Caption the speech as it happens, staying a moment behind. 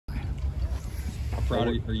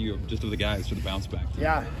proud are you just of the guys for the bounce back?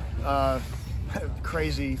 Yeah,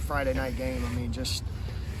 crazy Friday night game. I mean, just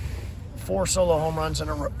 4 solo home runs in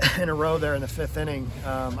a row there in the 5th inning.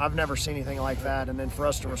 I've never seen anything like that. And then for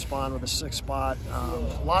us to respond with a 6th spot,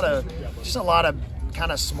 a lot of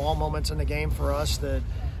kind of small moments in the game for us that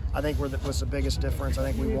I think was the biggest difference. I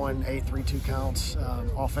think we won 8 3-2 counts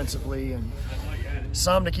offensively, and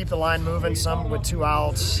some to keep the line moving, some with 2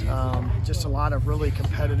 outs. Just a lot of really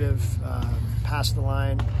competitive past the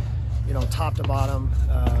line, top to bottom.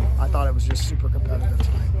 I thought it was just super competitive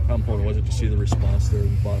tonight. How important was it to see the response there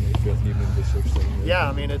in the bottom of the 5th and even in the 6th? Yeah,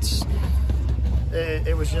 I mean, it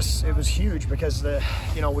was huge because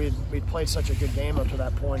we'd played such a good game up to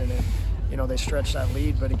that point, and they stretched that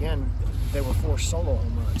lead. But again, they were 4 solo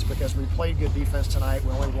home runs because we played good defense tonight.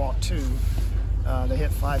 We only walked 2. They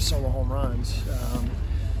hit 5 solo home runs,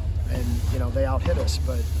 and they out-hit us.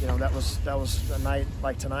 But that was a night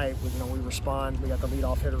like tonight. We respond. We got the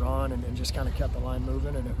leadoff hitter on, and just kind of kept the line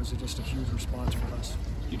moving, and it was just a huge response for us.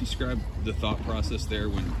 Can you describe the thought process there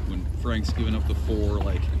when Frank's giving up the 4,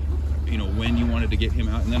 when you wanted to get him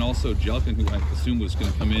out, and then also Jelkin, who I assume was going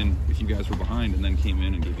to come in if you guys were behind, and then came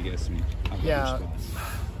in and gave you guys some spots?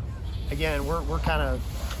 Again, we're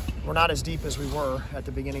not as deep as we were at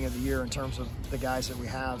the beginning of the year in terms of the guys that we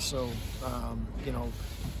have. So,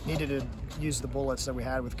 needed to use the bullets that we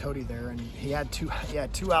had with Cody there, and he had 2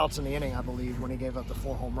 outs in the inning, I believe, when he gave up the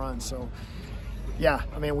 4 home runs. So, yeah,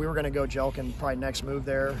 I mean, we were going to go Jelkin probably next move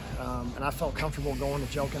there, and I felt comfortable going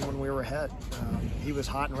to Jelkin when we were ahead. He was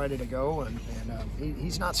hot and ready to go, and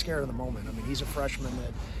he's not scared of the moment. I mean, he's a freshman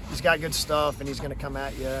that he's got good stuff, and he's going to come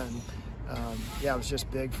at you. And it was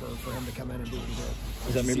just big for him to come in and do what he did.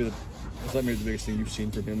 Is that maybe the biggest thing you've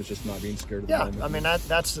seen from him is just not being scared of the moment? Yeah, I mean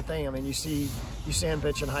that's the thing. I mean you see him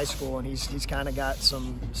pitch in high school, and he's kind of got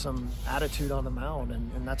some attitude on the mound,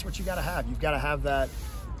 and that's what you got to have. You've got to have that.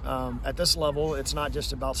 At this level, it's not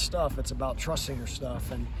just about stuff; it's about trusting your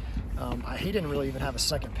stuff. And he didn't really even have a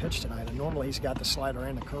second pitch tonight. And normally he's got the slider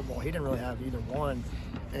and the curveball. He didn't really have either one,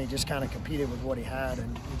 and he just kind of competed with what he had.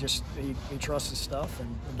 And he trusts his stuff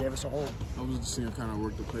and gave us a hold. I was just seeing him kind of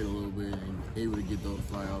work the plate a little bit and able to get those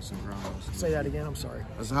flyouts and groundouts. Say that again. I'm sorry.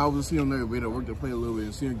 That's how I was seeing him there, able to work the plate a little bit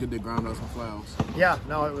and see him get the groundouts and flyouts. Yeah,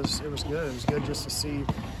 no, it was good. It was good just to see.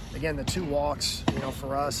 Again, the 2 walks,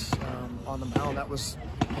 for us on the mound, that was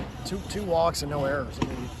 2 walks and no errors. I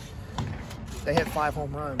mean, they hit 5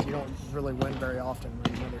 home runs. You don't really win very often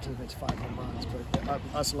when another team hits 5 home runs, but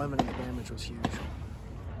us limiting the damage was huge.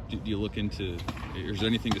 Do you look into, is there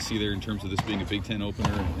anything to see there in terms of this being a Big Ten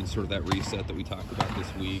opener and sort of that reset that we talked about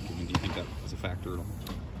this week? I mean, do you think that was a factor at all?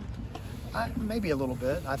 Maybe a little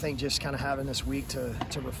bit. I think just kind of having this week to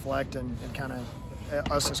reflect and kind of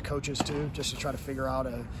us as coaches too, just to try to figure out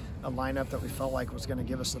a lineup that we felt like was going to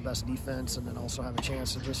give us the best defense, and then also have a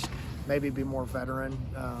chance to just maybe be more veteran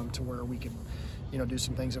to where we could, do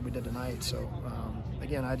some things that we did tonight. So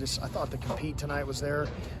again, I thought the compete tonight was there.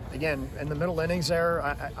 Again, in the middle innings there,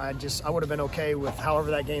 I would have been okay with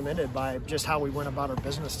however that game ended by just how we went about our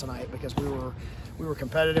business tonight, because we were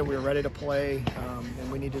competitive, we were ready to play,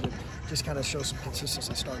 and we needed to just kind of show some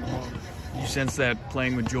consistency starting along. You sense that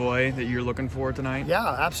playing with joy that you're looking for tonight?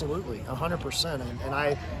 Yeah, absolutely, 100%. And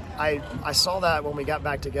I saw that when we got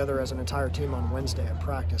back together as an entire team on Wednesday at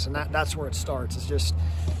practice, and that's where it starts. It's just,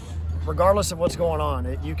 regardless of what's going on,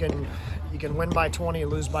 you can win by 20,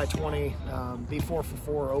 lose by 20, be 4 for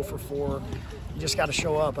 4, 0 for 4. You just got to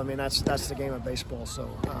show up. I mean, that's the game of baseball. So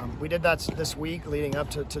we did that this week leading up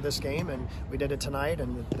to this game, and we did it tonight,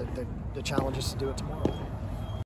 and the challenge is to do it tomorrow.